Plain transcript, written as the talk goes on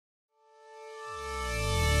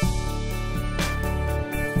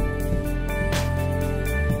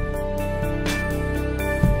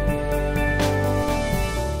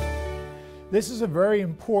This is a very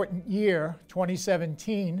important year,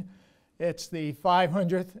 2017. It's the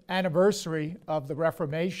 500th anniversary of the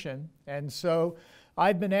Reformation. And so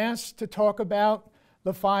I've been asked to talk about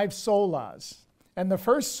the 5 solas. And the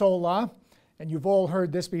first sola, and you've all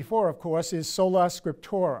heard this before, of course, is sola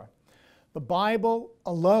scriptura. The Bible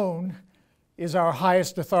alone is our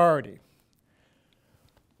highest authority.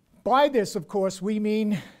 By this, of course, we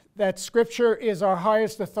mean that Scripture is our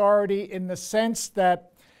highest authority in the sense that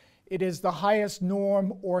it is the highest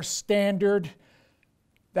norm or standard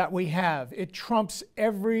that we have. It trumps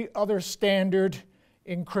every other standard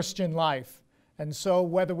in Christian life. And so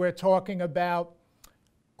whether we're talking about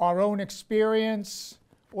our own experience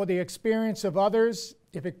or the experience of others,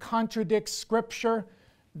 if it contradicts Scripture,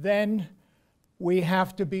 then we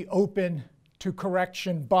have to be open to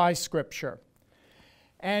correction by Scripture.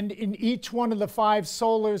 And in each one of the 5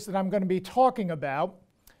 solas that I'm going to be talking about,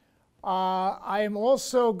 I am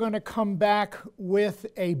also going to come back with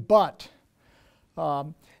a but.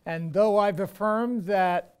 And though I've affirmed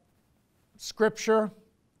that Scripture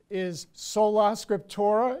is sola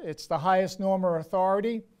scriptura, it's the highest norm or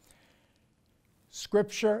authority,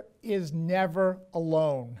 Scripture is never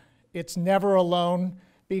alone. It's never alone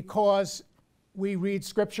because we read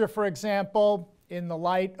Scripture, for example, in the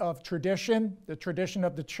light of tradition, the tradition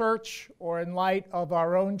of the church, or in light of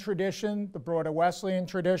our own tradition, the broader Wesleyan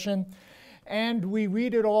tradition. And we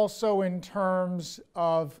read it also in terms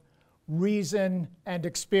of reason and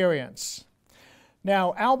experience.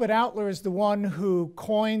 Now, Albert Outler is the one who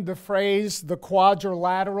coined the phrase the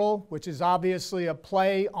quadrilateral, which is obviously a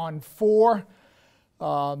play on 4.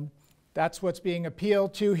 That's what's being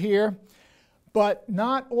appealed to here. But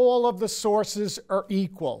not all of the sources are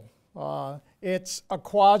equal. It's a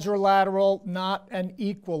quadrilateral, not an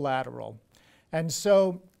equilateral. And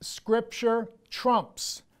so Scripture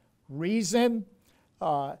trumps reason,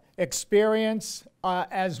 experience,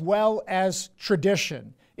 as well as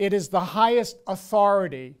tradition. It is the highest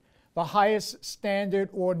authority, the highest standard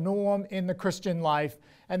or norm in the Christian life,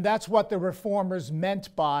 and that's what the Reformers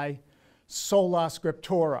meant by sola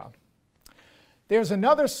scriptura. There's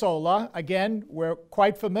another sola, again, we're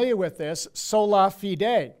quite familiar with this, sola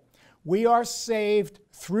fide. We are saved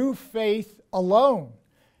through faith alone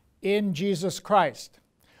in Jesus Christ.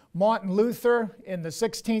 Martin Luther in the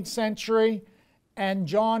 16th century and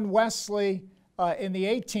John Wesley in the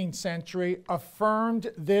 18th century affirmed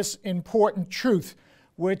this important truth,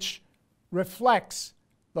 which reflects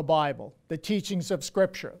the Bible, the teachings of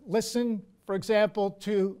Scripture. Listen, for example,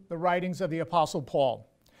 to the writings of the Apostle Paul.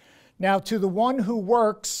 Now, to the one who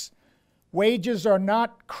works, wages are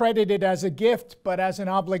not credited as a gift, but as an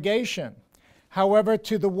obligation. However,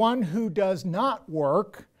 to the one who does not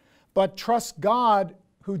work, but trusts God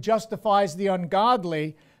who justifies the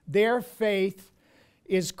ungodly, their faith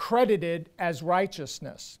is credited as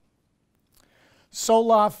righteousness.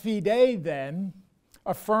 Sola fide, then,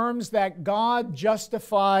 affirms that God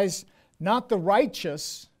justifies not the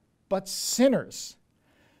righteous, but sinners.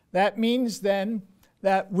 That means, then,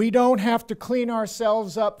 that we don't have to clean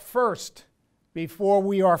ourselves up first before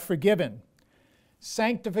we are forgiven.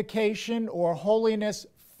 Sanctification or holiness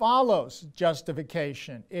follows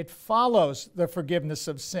justification. It follows the forgiveness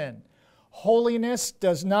of sin. Holiness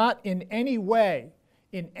does not in any way,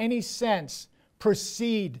 in any sense,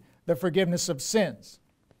 precede the forgiveness of sins.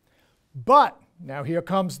 But, now here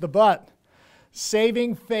comes the but,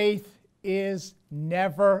 saving faith is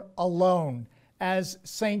never alone, as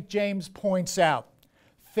St. James points out.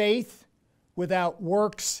 Faith without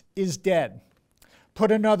works is dead.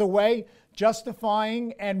 Put another way,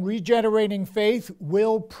 justifying and regenerating faith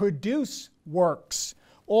will produce works,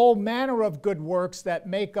 all manner of good works that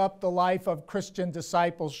make up the life of Christian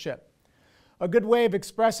discipleship. A good way of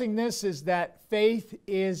expressing this is that faith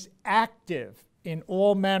is active in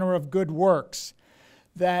all manner of good works,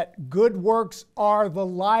 that good works are the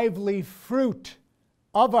lively fruit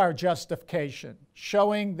of our justification,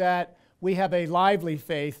 showing that we have a lively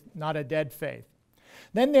faith, not a dead faith.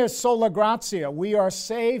 Then there's sola gratia. We are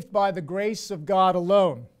saved by the grace of God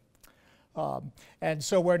alone. And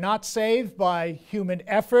so we're not saved by human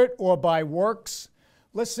effort or by works.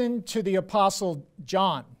 Listen to the Apostle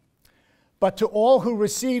John. But to all who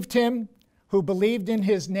received him, who believed in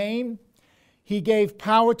his name, he gave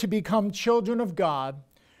power to become children of God,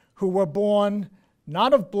 who were born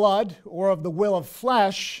not of blood or of the will of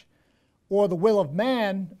flesh or the will of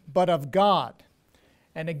man, but of God.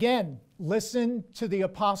 And again, listen to the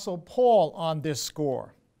Apostle Paul on this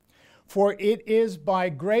score. For it is by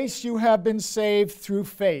grace you have been saved through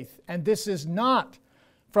faith, and this is not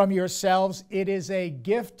from yourselves, it is a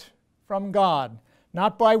gift from God,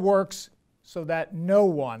 not by works, so that no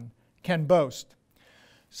one can boast.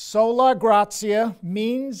 Sola gratia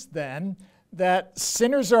means then that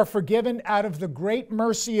sinners are forgiven out of the great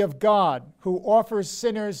mercy of God, who offers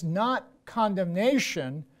sinners not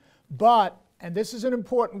condemnation, but, and this is an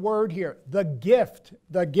important word here, the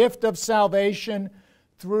gift of salvation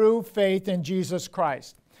through faith in Jesus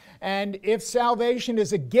Christ. And if salvation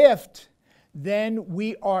is a gift, then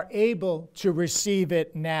we are able to receive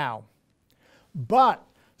it now. But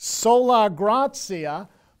sola gratia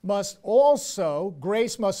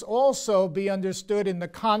grace must also be understood in the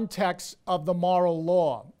context of the moral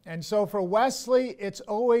law. And so for Wesley, it's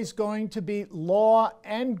always going to be law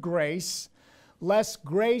and grace, lest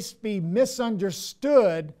grace be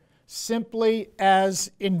misunderstood simply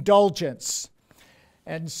as indulgence.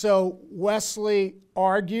 And so Wesley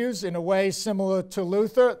argues in a way similar to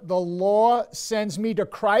Luther, the law sends me to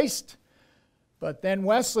Christ, but then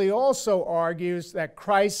Wesley also argues that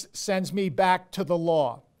Christ sends me back to the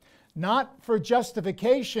law. Not for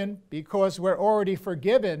justification, because we're already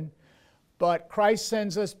forgiven, but Christ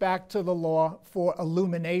sends us back to the law for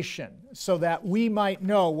illumination, so that we might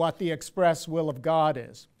know what the express will of God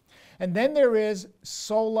is. And then there is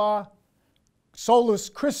solus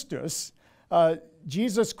Christus.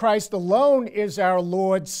 Jesus Christ alone is our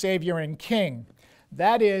Lord, Savior, and King.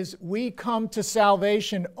 That is, we come to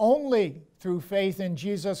salvation only through faith in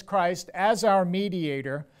Jesus Christ as our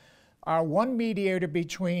mediator, our one mediator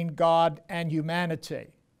between God and humanity.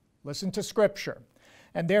 Listen to Scripture.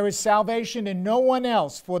 And there is salvation in no one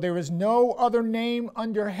else, for there is no other name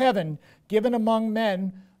under heaven given among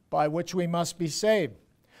men by which we must be saved.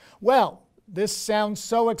 Well, this sounds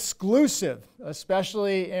so exclusive,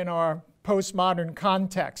 especially in our postmodern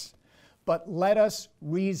context. But let us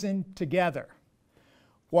reason together.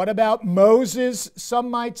 What about Moses, some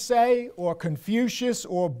might say, or Confucius,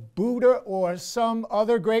 or Buddha, or some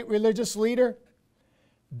other great religious leader?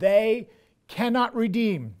 They cannot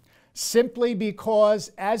redeem, simply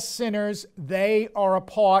because as sinners, they are a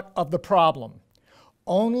part of the problem.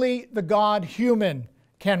 Only the God-human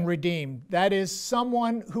can redeem. That is,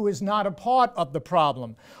 someone who is not a part of the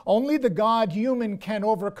problem. Only the God-human can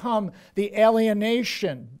overcome the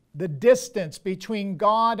alienation, the distance between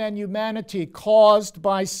God and humanity caused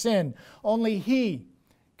by sin. Only He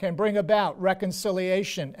can bring about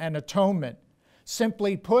reconciliation and atonement.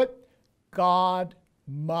 Simply put, God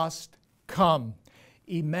must come.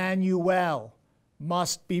 Emmanuel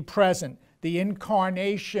must be present. The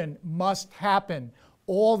incarnation must happen.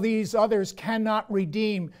 All these others cannot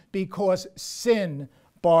redeem because sin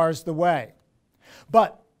bars the way.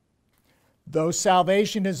 But though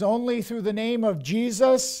salvation is only through the name of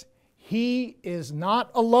Jesus, He is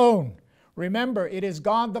not alone. Remember, it is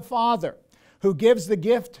God the Father who gives the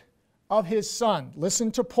gift of His Son.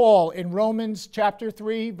 Listen to Paul in Romans chapter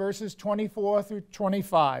 3, verses 24 through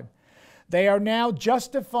 25. They are now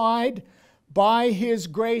justified by His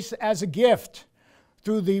grace as a gift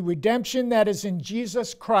through the redemption that is in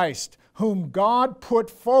Jesus Christ, whom God put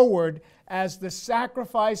forward as the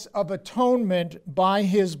sacrifice of atonement by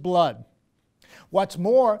His blood. What's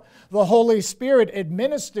more, the Holy Spirit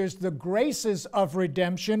administers the graces of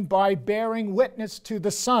redemption by bearing witness to the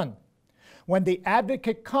Son. When the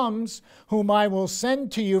Advocate comes, whom I will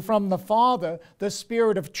send to you from the Father, the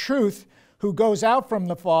Spirit of truth, who goes out from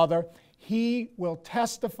the Father, He will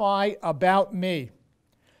testify about me.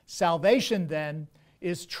 Salvation, then,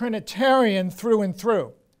 is Trinitarian through and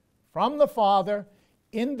through, from the Father,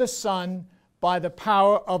 in the Son, by the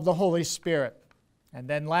power of the Holy Spirit. And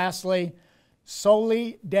then lastly,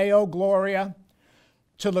 Soli Deo Gloria,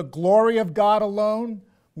 to the glory of God alone.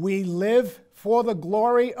 We live for the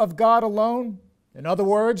glory of God alone. In other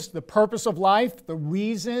words, the purpose of life, the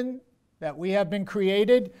reason that we have been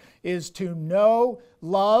created, is to know,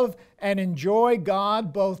 love, and enjoy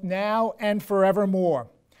God both now and forevermore.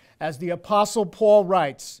 As the Apostle Paul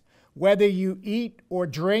writes, whether you eat or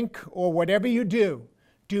drink or whatever you do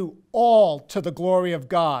all to the glory of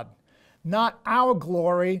God. Not our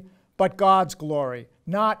glory, but God's glory.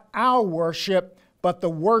 Not our worship, but the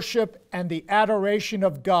worship and the adoration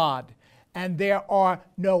of God. And there are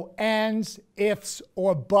no ands, ifs,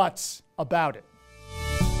 or buts about it.